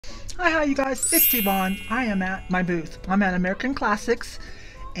Hi you guys, it's Yvon. I am at my booth. I'm at American Classics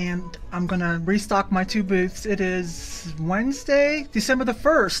and I'm gonna restock my two booths. It is Wednesday, December the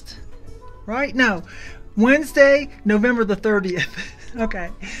 1st, right? No, Wednesday, November the 30th.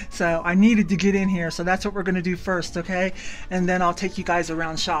 Okay, so I needed to get in here, so that's what we're gonna do first, okay? And then I'll take you guys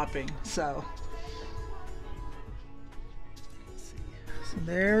around shopping. So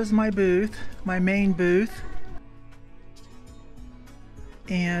there's my booth, my main booth.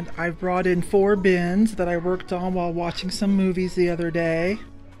 And I've brought in 4 bins that I worked on while watching some movies the other day.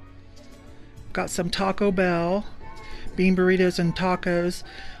 Got some Taco Bell, bean burritos and tacos.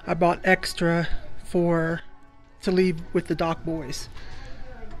 I bought extra to leave with the Doc boys.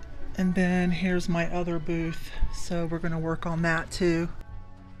 And then here's my other booth. So we're gonna work on that too.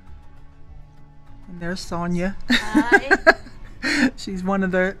 And there's Sonia. Hi. She's one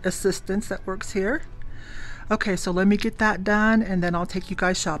of the assistants that works here. Okay, so let me get that done and then I'll take you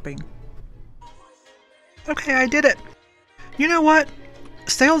guys shopping. Okay, I did it. You know what?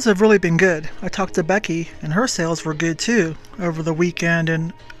 Sales have really been good. I talked to Becky and her sales were good too over the weekend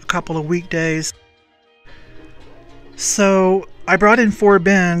and a couple of weekdays. So I brought in 4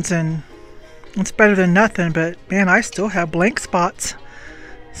 bins and it's better than nothing, but man, I still have blank spots.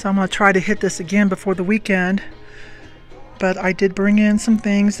 So I'm going to try to hit this again before the weekend. But I did bring in some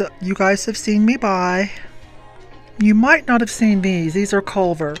things that you guys have seen me buy. You might not have seen these. These are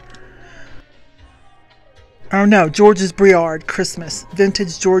Culver. Oh no, George's Briard Christmas.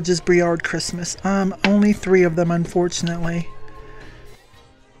 Vintage George's Briard Christmas. Only 3 of them, unfortunately.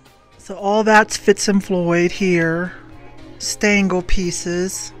 So all that's Fitz and Floyd here. Stangle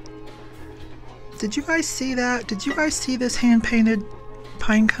pieces. Did you guys see that? Did you guys see this hand-painted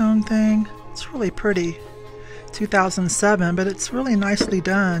pine cone thing? It's really pretty. 2007, but it's really nicely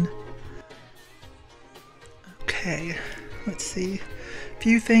done. Okay, let's see. A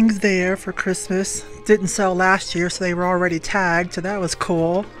few things there for Christmas. Didn't sell last year, so they were already tagged, so that was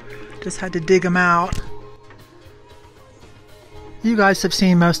cool. Just had to dig them out. You guys have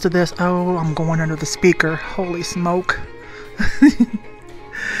seen most of this. Oh, I'm going under the speaker. Holy smoke.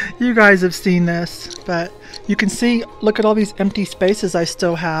 You guys have seen this, but you can see, look at all these empty spaces I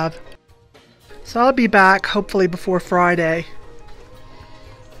still have. So I'll be back hopefully before Friday.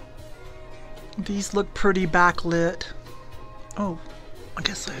 These look pretty backlit. Oh, I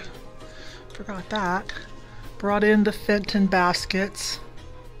guess I forgot that. Brought in the Fenton baskets.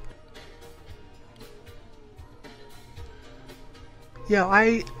 Yeah,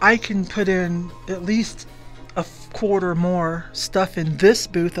 I can put in at least a quarter more stuff in this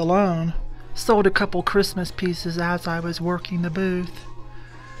booth alone. Sold a couple Christmas pieces as I was working the booth.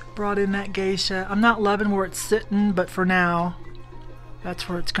 Brought in that geisha. I'm not loving where it's sitting, but for now, that's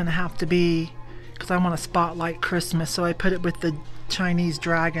where it's gonna have to be. Because I want to spotlight Christmas, so I put it with the Chinese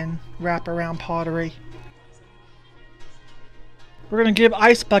dragon wraparound pottery. We're going to give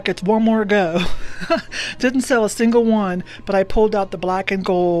ice buckets one more go. Didn't sell a single one, but I pulled out the black and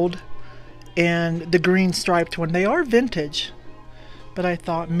gold and the green striped one. They are vintage, but I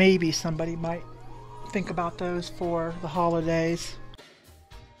thought maybe somebody might think about those for the holidays.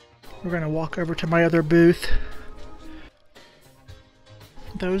 We're going to walk over to my other booth.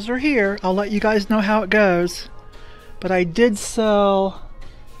 Those are here. I'll let you guys know how it goes. But I did sell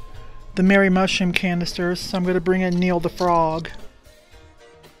the Merry Mushroom canisters, so I'm going to bring in Neil the Frog.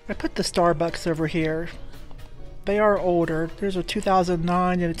 I put the Starbucks over here. They are older. There's a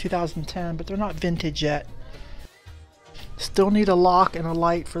 2009 and a 2010, but they're not vintage yet. Still need a lock and a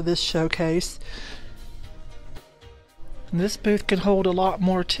light for this showcase. And this booth can hold a lot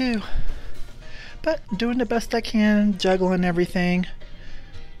more too. But doing the best I can, juggling everything.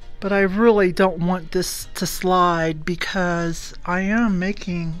 But I really don't want this to slide because I am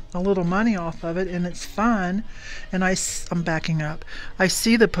making a little money off of it and it's fun. And I'm backing up. I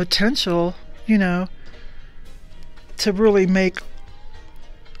see the potential, you know, to really make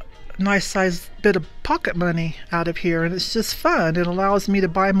a nice sized bit of pocket money out of here. And it's just fun. It allows me to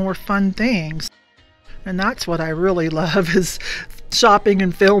buy more fun things. And that's what I really love is shopping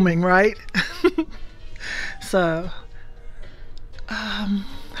and filming, right? So,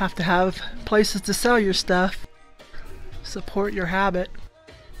 have to have places to sell your stuff. Support your habit.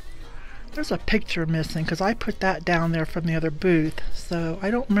 There's a picture missing because I put that down there from the other booth, so I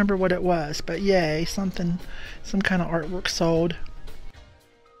don't remember what it was, but yay, some kind of artwork sold.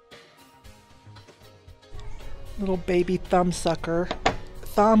 Little baby thumb sucker,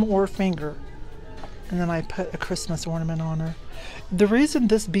 thumb or finger, and then I put a Christmas ornament on her. The reason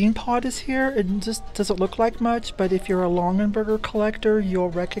this bean pot is here, it just doesn't look like much, but if you're a Longenberger collector, you'll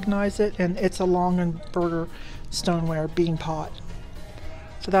recognize it, and it's a Longenberger stoneware bean pot.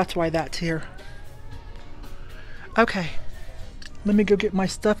 So that's why that's here. Okay, let me go get my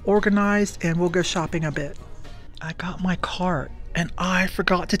stuff organized and we'll go shopping a bit. I got my cart and I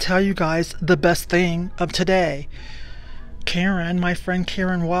forgot to tell you guys the best thing of today. Karen, my friend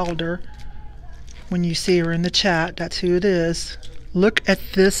Karen Wilder, when you see her in the chat, that's who it is. Look at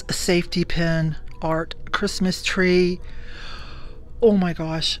this safety pin art Christmas tree. Oh my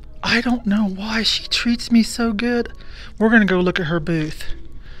gosh, I don't know why she treats me so good. We're gonna go look at her booth.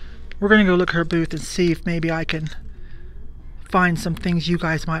 We're gonna go look at her booth and see if maybe I can find some things you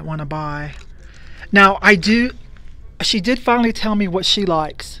guys might want to buy. Now she did finally tell me what she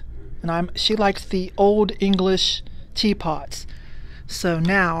likes, and she likes the old English teapots. So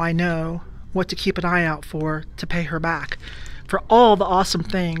now I know what to keep an eye out for to pay her back for all the awesome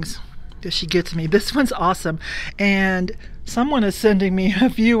things that she gets me. This one's awesome, and someone is sending me, a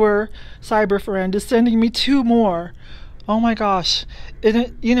viewer, cyber friend, is sending me 2 more. Oh my gosh.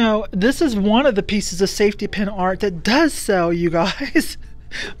 You know, this is one of the pieces of safety pin art that does sell, you guys.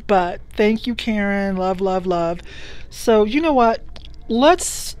 But thank you, Karen. Love, love, love. So you know what?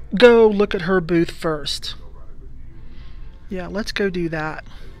 Let's go look at her booth first. Yeah, let's go do that.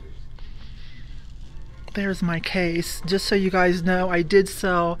 There's my case. Just so you guys know, I did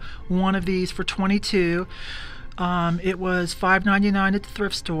sell one of these for $22. It was $5.99 at the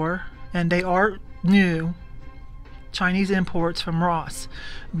thrift store, and they are new Chinese imports from Ross.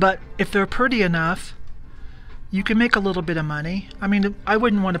 But if they're pretty enough, you can make a little bit of money. I mean, I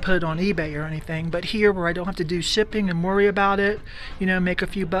wouldn't want to put it on eBay or anything, but here where I don't have to do shipping and worry about it, you know, make a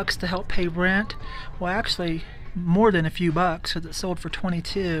few bucks to help pay rent. Well, actually, more than a few bucks, because it sold for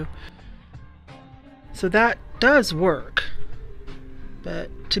 $22. So that does work. But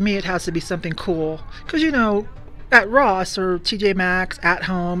to me, it has to be something cool. Because, you know, at Ross or TJ Maxx, At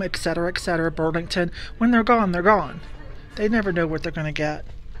Home, etc., Burlington, when they're gone, they're gone. They never know what they're going to get.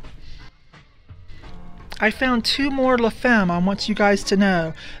 I found 2 more La Femme I want you guys to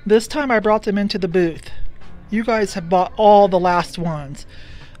know. This time I brought them into the booth. You guys have bought all the last ones.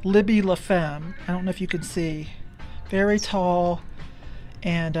 Libby La Femme. I don't know if you can see. Very tall.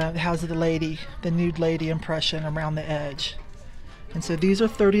 And it has the nude lady impression around the edge. And so these are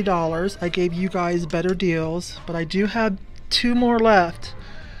 $30. I gave you guys better deals, but I do have 2 more left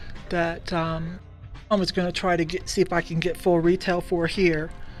that I was going to try to see if I can get full retail for here.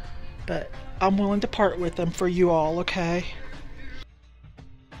 But I'm willing to part with them for you all, okay?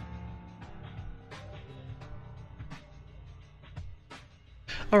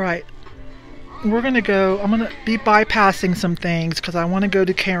 Alright, we're going to go. I'm going to be bypassing some things because I want to go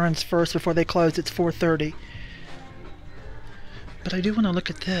to Karen's first before they close. It's 4:30. But I do want to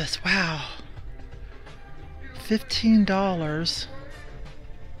look at this. Wow. $15.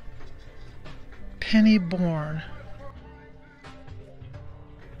 Penny Born.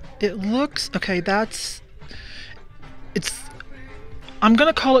 It looks, okay, I'm going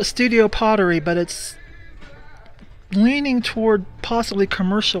to call it studio pottery, but it's leaning toward possibly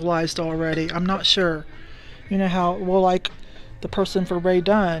commercialized already. I'm not sure. You know how, well, like the person for Ray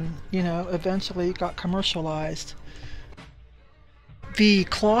Dunn, you know, eventually got commercialized. The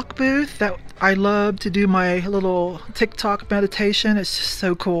clock booth that I love to do my little TikTok meditation, it's just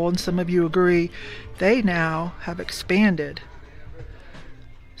so cool, and some of you agree, they now have expanded.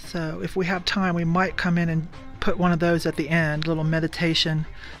 So if we have time, we might come in and put one of those at the end, little meditation.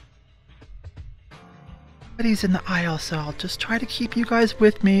 He's in the aisle, so I'll just try to keep you guys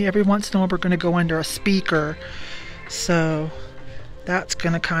with me. Every once in a while we're going to go under a speaker, so that's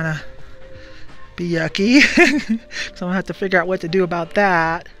going to kind of be yucky. So I'm going to have to figure out what to do about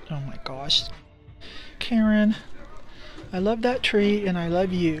that. Oh my gosh. Karen, I love that tree and I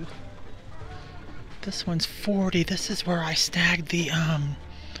love you. This one's $40. This is where I snagged the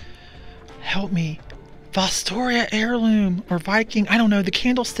help me, Vastoria heirloom or Viking, I don't know, the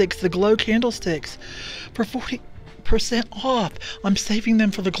candlesticks, the glow candlesticks for 40% off. I'm saving them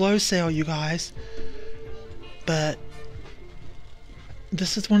for the glow sale, you guys. But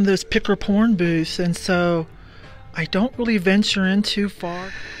this is one of those picker porn booths, and so I don't really venture in too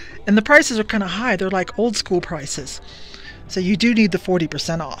far. And the prices are kind of high. They're like old school prices. So you do need the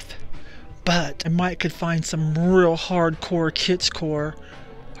 40% off. But I might could find some real hardcore kitschcore.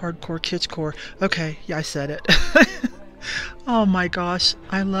 Hardcore kitschcore. Okay, yeah, I said it. Oh my gosh,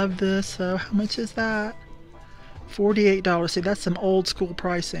 I love this. So how much is that? $48. See, that's some old school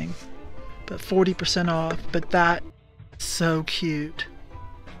pricing, but 40% off. But that, so cute.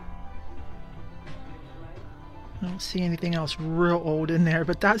 I don't see anything else real old in there,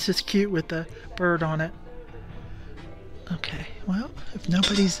 but that's just cute with the bird on it. Okay, well, if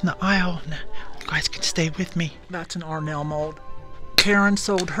nobody's in the aisle, you guys can stay with me. That's an Arnell mold. Karen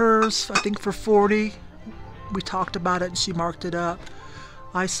sold hers, I think for 40. We talked about it and she marked it up.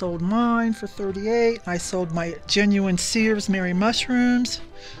 I sold mine for 38. I sold my genuine Sears Mary mushrooms.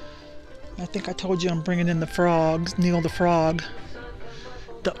 I think I told you I'm bringing in the frogs, Neil the Frog,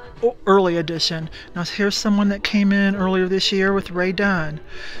 the early edition. Now here's someone that came in earlier this year with Ray Dunn.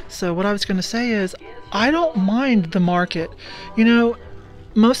 So what I was going to say is, I don't mind the market. You know,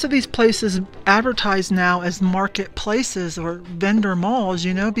 most of these places advertise now as marketplaces or vendor malls,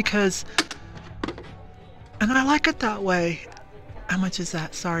 you know, because, and I like it that way. How much is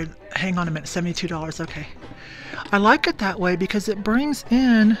that? Sorry, hang on a minute. $72. Okay. I like it that way because it brings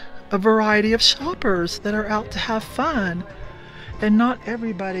in a variety of shoppers that are out to have fun. And not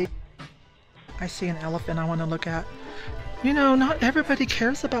everybody, I see an elephant I want to look at. You know, not everybody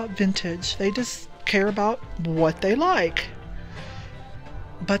cares about vintage. They just care about what they like.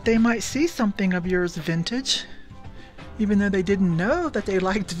 But they might see something of yours vintage, even though they didn't know that they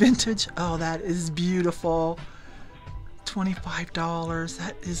liked vintage. Oh, that is beautiful. $25.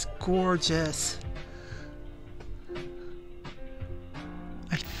 That is gorgeous.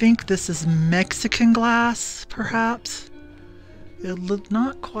 I think this is Mexican glass, perhaps. It looked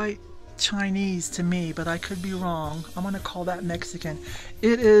not quite Chinese to me, but I could be wrong. I'm going to call that Mexican.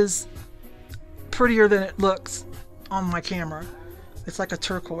 It is prettier than it looks on my camera. It's like a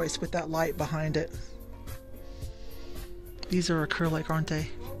turquoise with that light behind it. These are acrylic, aren't they?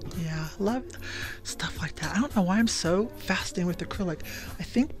 Yeah, love stuff like that. I don't know why I'm so fascinated with acrylic. I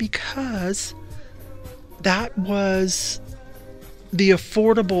think because that was the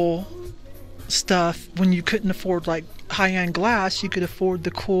affordable stuff. When you couldn't afford like high-end glass, you could afford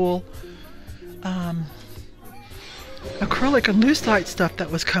the cool acrylic and lucite stuff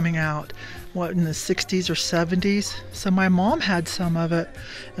that was coming out, what, in the 60s or 70s. So my mom had some of it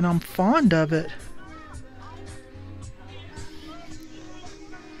and I'm fond of it.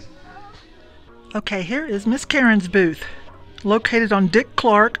 Okay, here is Miss Karen's booth, located on Dick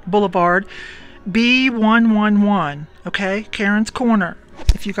Clark Boulevard, B111. Okay, Karen's Corner.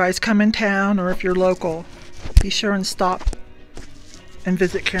 If you guys come in town or if you're local, be sure and stop and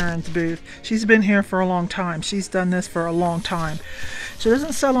visit Karen's booth. She's been here for a long time. She's done this for a long time. She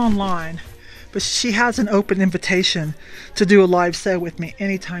doesn't sell online, but she has an open invitation to do a live sale with me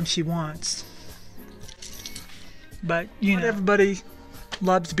anytime she wants. But you know, everybody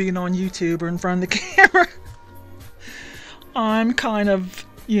loves being on YouTube or in front of the camera. I'm kind of,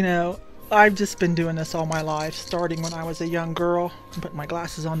 you know, I've just been doing this all my life, starting when I was a young girl. I'm putting my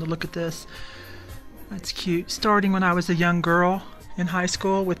glasses on to look at this. That's cute. Starting when I was a young girl in high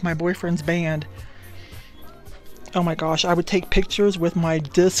school with my boyfriend's band. Oh my gosh, I would take pictures with my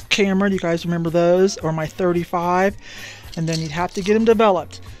disc camera. Do you guys remember those? Or my 35. And then you'd have to get them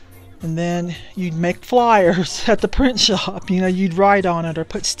developed. And then you'd make flyers at the print shop. You know, you'd write on it or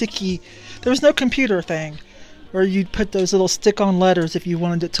put sticky. There was no computer thing. Or you'd put those little stick-on letters if you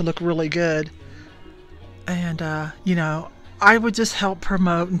wanted it to look really good. And, you know, I would just help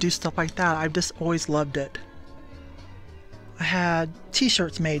promote and do stuff like that. I've just always loved it. I had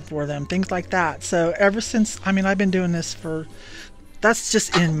t-shirts made for them, things like that. So ever since, I mean, I've been doing this for, that's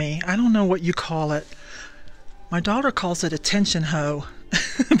just in me. I don't know what you call it. My daughter calls it attention hoe.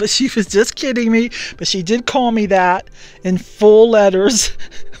 But she was just kidding me. But she did call me that in full letters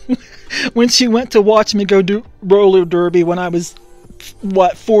when she went to watch me go do roller derby when I was,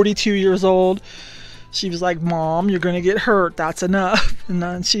 what, 42 years old. She was like, Mom, you're going to get hurt. That's enough. And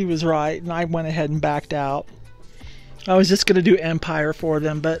then she was right. And I went ahead and backed out. I was just going to do Empire for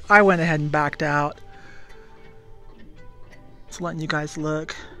them, but I went ahead and backed out. Just letting you guys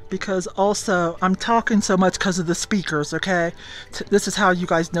look. Because also, I'm talking so much because of the speakers, okay? This is how you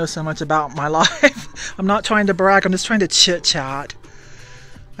guys know so much about my life. I'm not trying to brag. I'm just trying to chit-chat.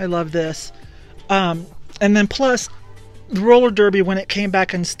 I love this. And then plus, the roller derby, when it came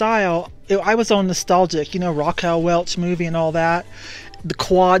back in style, I was all nostalgic. You know, Raquel Welch movie and all that. The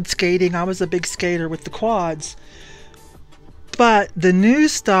quad skating. I was a big skater with the quads. But the new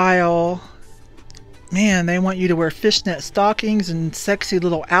style, man, they want you to wear fishnet stockings and sexy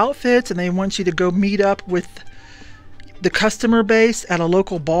little outfits, and they want you to go meet up with the customer base at a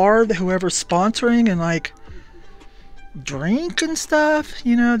local bar, whoever's sponsoring, and like drink and stuff.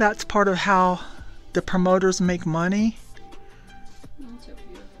 You know, that's part of how the promoters make money.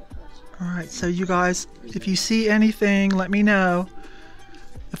 Alright, so you guys, if you see anything, let me know.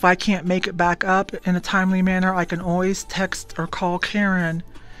 If I can't make it back up in a timely manner, I can always text or call Karen,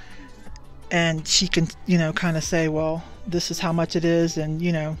 and she can, you know, kind of say, well, this is how much it is, and,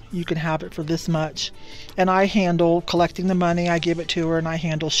 you know, you can have it for this much. And I handle collecting the money, I give it to her, and I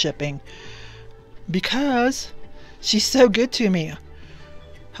handle shipping. Because she's so good to me.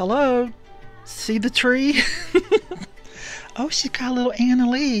 Hello? See the tree? Oh, she's got a little Anna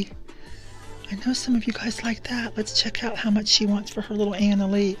Lee. I know some of you guys like that. Let's check out how much she wants for her little Anna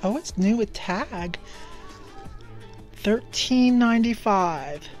Lee. Oh, it's new with tag.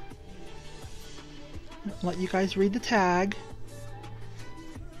 $13.95. Let you guys read the tag.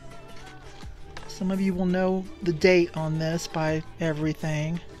 Some of you will know the date on this by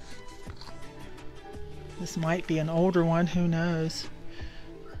everything. This might be an older one, who knows.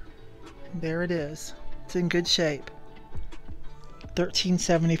 There it is. It's in good shape.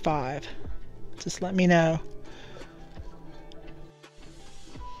 $13.75. Just let me know.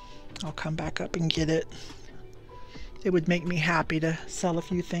 I'll come back up and get it. It would make me happy to sell a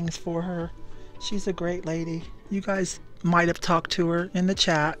few things for her. She's a great lady. You guys might have talked to her in the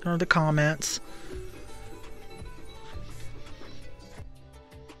chat or the comments.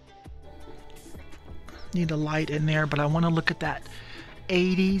 Need a light in there, but I want to look at that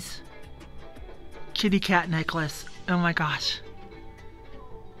 80s kitty cat necklace. Oh my gosh.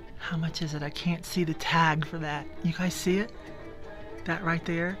 How much is it? I can't see the tag for that. You guys see it? That right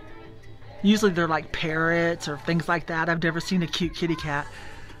there? Usually they're like parrots or things like that. I've never seen a cute kitty cat.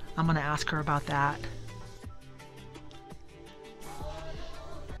 I'm going to ask her about that.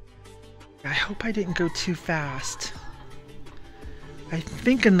 I hope I didn't go too fast. I'm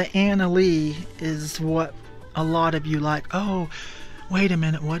thinking the Anna Lee is what a lot of you like. Oh, wait a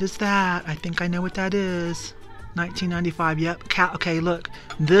minute. What is that? I think I know what that is. $19.95. Yep. Okay, look.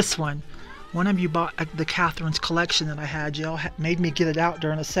 This one. One of you bought the Catherine's collection that I had. Y'all made me get it out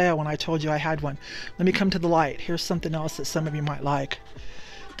during a sale when I told you I had one. Let me come to the light. Here's something else that some of you might like.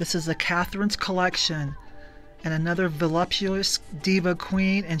 This is a Catherine's collection. And another voluptuous diva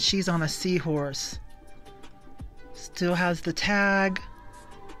queen. And she's on a seahorse. Still has the tag.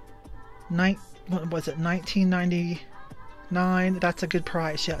 What was it? $19.99. That's a good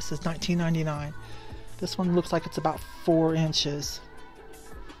price. Yes, it's $19.99. This one looks like it's about 4 inches.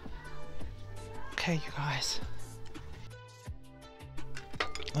 Okay, you guys.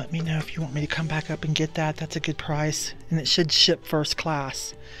 Let me know if you want me to come back up and get that. That's a good price. And it should ship first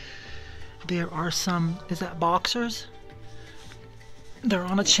class. There are some, is that boxers? They're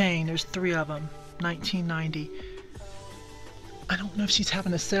on a chain. There's 3 of them. $19.90. I don't know if she's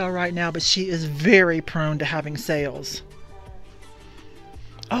having a sale right now, but she is very prone to having sales.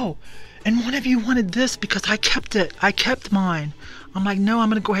 Oh, and one of you wanted this because I kept it. I kept mine. I'm like, no, I'm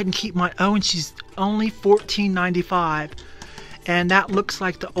going to go ahead and keep my own. She's only $14.95. And that looks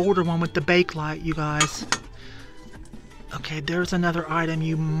like the older one with the bakelite, you guys. Okay, there's another item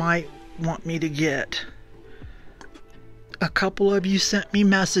you might want me to get. A couple of you sent me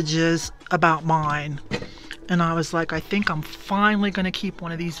messages about mine. And I was like, I think I'm finally going to keep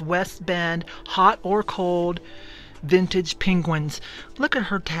one of these West Bend, hot or cold, vintage penguins. Look at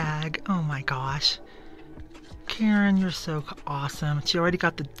her tag. Oh my gosh. Karen, you're so awesome. She already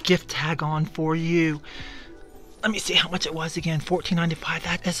got the gift tag on for you. Let me see how much it was again. $14.95.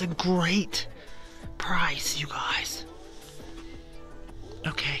 That is a great price, you guys.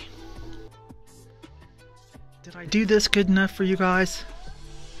 Okay. Did I do this good enough for you guys?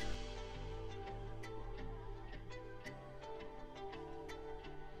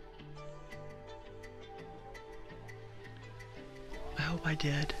 I hope I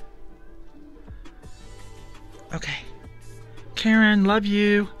did. Okay. Karen, love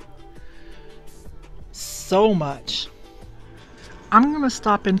you so much. I'm going to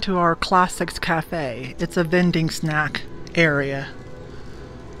stop into our Classics Cafe. It's a vending snack area.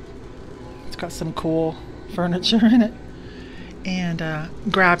 It's got some cool furniture in it. And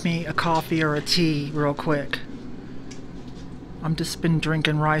grab me a coffee or a tea real quick. I'm just been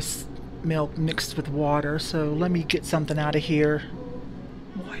drinking rice milk mixed with water, so let me get something out of here.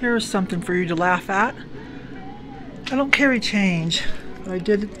 Well, here's something for you to laugh at. I don't carry change. I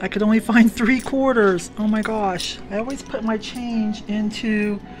could only find 3/4. Oh my gosh. I always put my change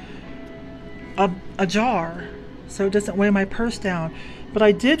into a jar so it doesn't weigh my purse down. But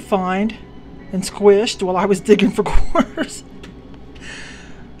I did find, and squished while I was digging for quarters,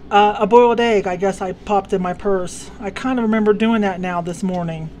 a boiled egg. I guess I popped in my purse. I kind of remember doing that now this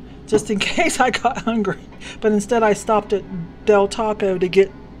morning, just in case I got hungry. But instead I stopped at Del Taco to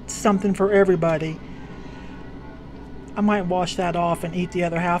get something for everybody. I might wash that off and eat the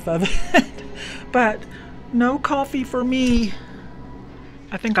other half of it. But no coffee for me.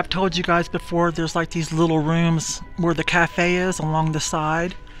 I think I've told you guys before, there's like these little rooms where the cafe is along the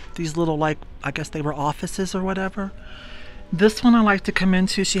side. These little, like, I guess they were offices or whatever. This one I like to come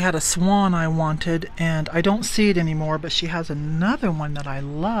into. She had a swan I wanted, and I don't see it anymore, but she has another one that I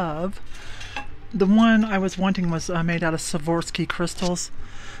love. The one I was wanting was made out of Swarovski crystals.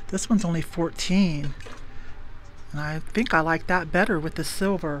 This one's only 14. And I think I like that better with the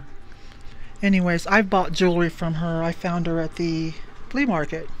silver. Anyways, I've bought jewelry from her. I found her at the flea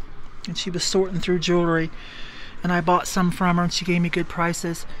market. And she was sorting through jewelry. And I bought some from her and she gave me good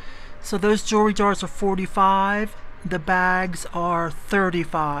prices. So those jewelry jars are $45. The bags are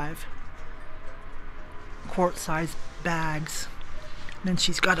 $35. Quart size bags. And then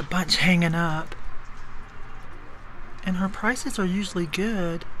she's got a bunch hanging up. And her prices are usually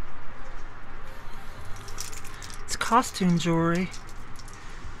good. It's costume jewelry.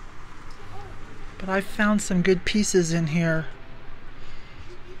 But I've found some good pieces in here.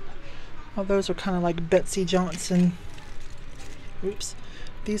 Oh, those are kind of like Betsy Johnson. Oops.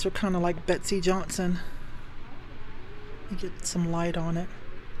 These are kind of like Betsy Johnson. You get some light on it.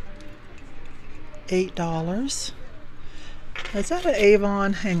 $8. Is that an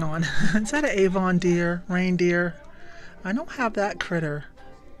Yvon? Hang on. Is that an Yvon deer? Reindeer? I don't have that critter.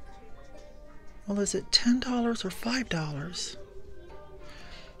 Well, is it $10 or $5?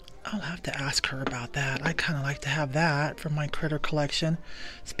 I'll have to ask her about that. I kind of like to have that for my critter collection.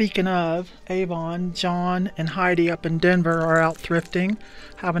 Speaking of Yvon, John and Heidi up in Denver are out thrifting,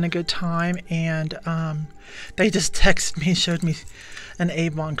 having a good time, and they just texted me, showed me an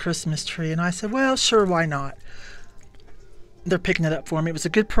Yvon Christmas tree, and I said, well, sure, why not? They're picking it up for me. It was a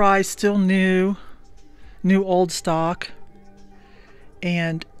good price, still new old stock,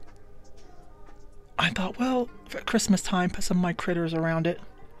 and I thought, well, for Christmas time, put some of my critters around it.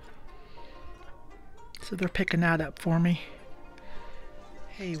 So they're picking that up for me.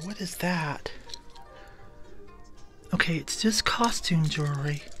 Hey, what is that? Okay, it's just costume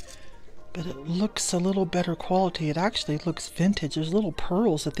jewelry, but it looks a little better quality. It actually looks vintage. There's little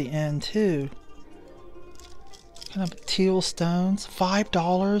pearls at the end too. Kind of teal stones.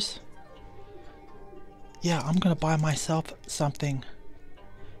 $5. Yeah, I'm gonna buy myself something.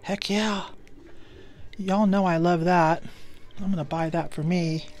 Heck yeah. Y'all know I love that. I'm gonna buy that for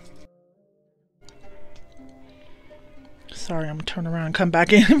me. Sorry, I'm gonna turn around and come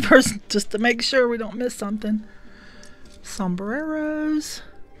back in first just to make sure we don't miss something. Sombreros.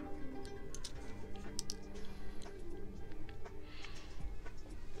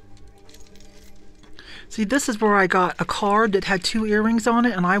 See, this is where I got a card that had 2 earrings on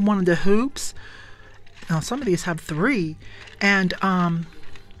it, and I wanted the hoops. Now, some of these have 3, and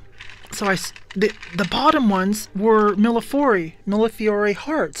so the bottom ones were Millefiori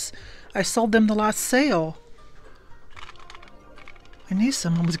hearts. I sold them the last sale. I knew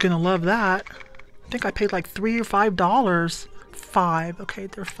someone was gonna love that. I think I paid like $3 or $5. 5. Okay,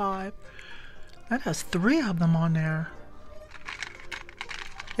 they're 5. That has 3 of them on there.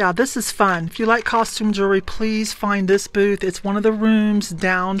 Yeah, this is fun. If you like costume jewelry, please find this booth. It's one of the rooms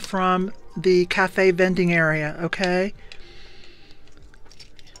down from the cafe vending area, okay?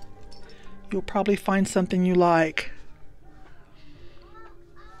 You'll probably find something you like.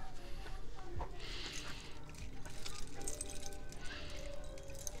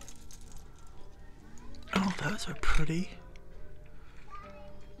 Oh, those are pretty.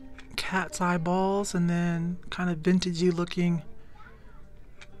 Cat's eyeballs and then kind of vintagey looking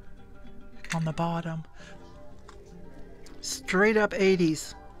on the bottom. Straight up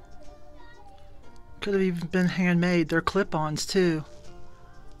 80s. Could have even been handmade. They're clip-ons too.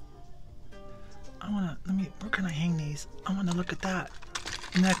 Where can I hang these? I want to look at that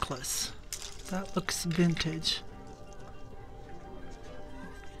necklace. That looks vintage.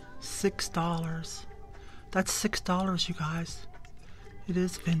 $6. That's $6, you guys. It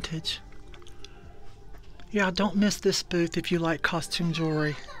is vintage. Yeah, don't miss this booth if you like costume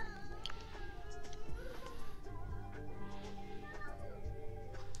jewelry.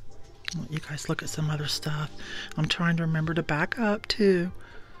 You guys look at some other stuff. I'm trying to remember to back up too.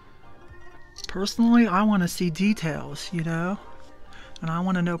 Personally, I want to see details, you know, and I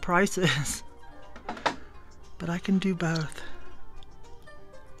want to know prices. But I can do both.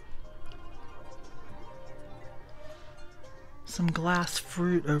 Some glass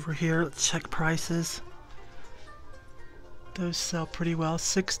fruit over here. Let's check prices. Those sell pretty well.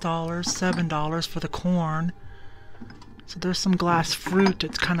 $6, $7 for the corn. So there's some glass fruit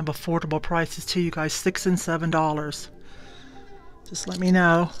that's kind of affordable prices too, you guys. $6 and $7. Just let me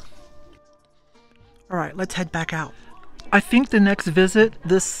know. Alright, let's head back out. I think the next visit,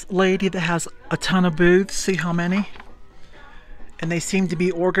 this lady that has a ton of booths, see how many? And they seem to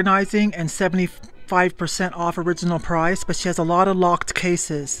be organizing, and 75% off original price, but she has a lot of locked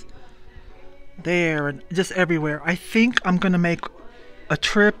cases. There, and just everywhere. I think I'm going to make a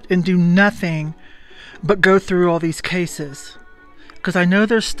trip and do nothing but go through all these cases. Because I know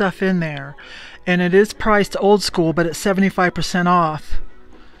there's stuff in there. And it is priced old school, but it's 75% off.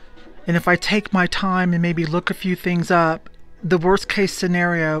 And if I take my time and maybe look a few things up, the worst case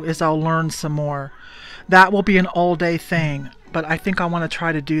scenario is I'll learn some more. That will be an all-day thing, but I think I want to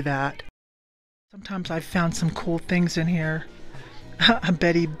try to do that. Sometimes I've found some cool things in here. A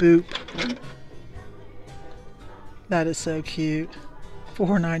Betty Boop. That is so cute.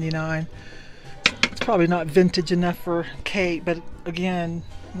 $4.99. It's probably not vintage enough for Kate, but again,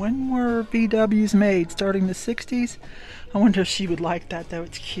 when were VWs made? Starting the 60s? I wonder if she would like that, though.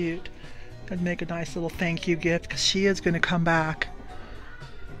 It's cute. I'd make a nice little thank you gift because she is going to come back.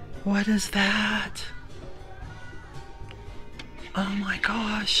 What is that? Oh my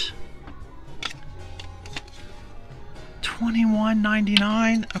gosh.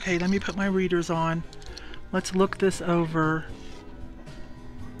 $21.99. Okay, let me put my readers on. Let's look this over.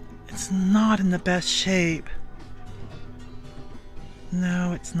 It's not in the best shape.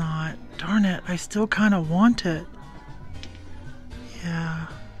 No, it's not. Darn it, I still kind of want it. Yeah.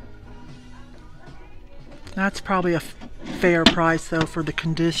 That's probably a fair price though for the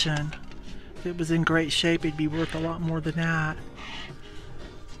condition. If it was in great shape, it'd be worth a lot more than that.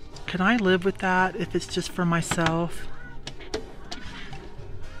 Can I live with that if it's just for myself?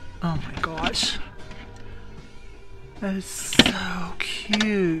 Oh my gosh. That is so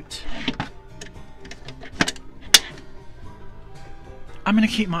cute. I'm gonna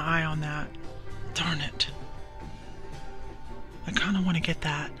keep my eye on that. Darn it. I kinda wanna get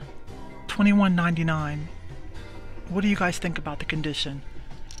that. $21.99. What do you guys think about the condition?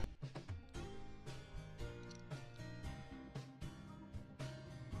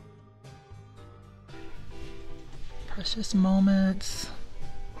 Precious Moments.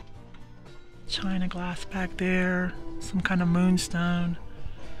 China glass back there. Some kind of moonstone.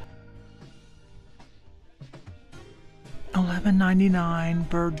 $11.99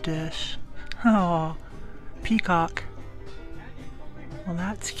 bird dish. Oh, peacock. Well,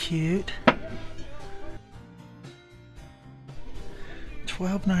 that's cute.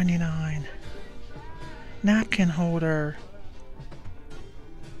 $12.99. Napkin holder.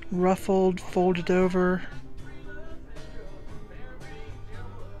 Ruffled, folded over.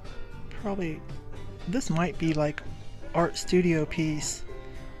 Probably, this might be like art studio piece.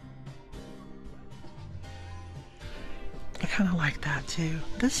 I kind of like that too.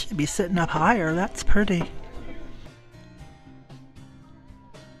 This should be sitting up higher. That's pretty.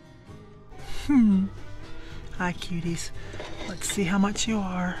 Hi cuties. Let's see how much you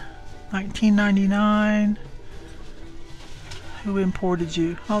are. $19.99. Who imported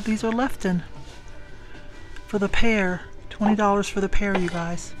you? Oh, these are Lefton. For the pair. $20 for the pair, you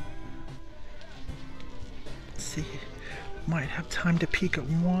guys. Let's see. Might have time to peek at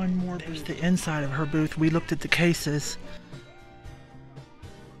one more. There's the inside of her booth. We looked at the cases.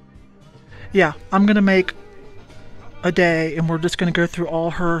 Yeah, I'm gonna make a day and we're just gonna go through all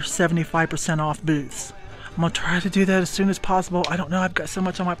her 75% off booths. I'm gonna try to do that as soon as possible. I don't know, I've got so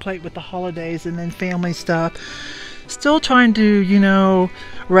much on my plate with the holidays and then family stuff. Still trying to, you know,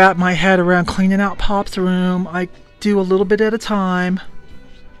 wrap my head around cleaning out Pop's room. I do a little bit at a time.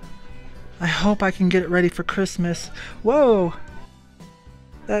 I hope I can get it ready for Christmas. Whoa!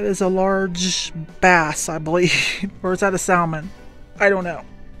 That is a large bass, I believe. Or is that a salmon? I don't know.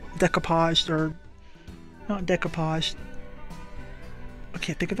 Decoupaged or not decoupaged. I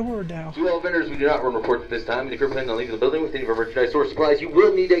can't think of the word now. To all vendors, we do not run reports at this time, and if you're planning on leaving the building with any of our merchandise or supplies, you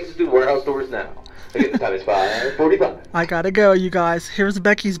will need to exit through the warehouse doors now. Again, the time is 5:45. I gotta go, you guys. Here's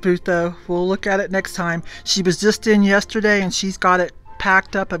Becky's booth, though. We'll look at it next time. She was just in yesterday, and she's got it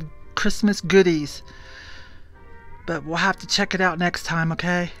packed up of Christmas goodies. But we'll have to check it out next time,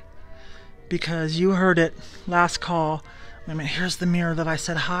 okay? Because you heard it. Last call. I mean, here's the mirror that I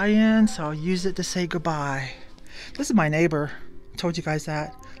said hi in, so I'll use it to say goodbye. This is my neighbor. I told you guys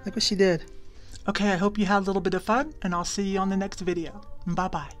that. Look what she did. Okay, I hope you had a little bit of fun, and I'll see you on the next video.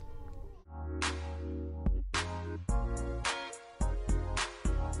 Bye-bye.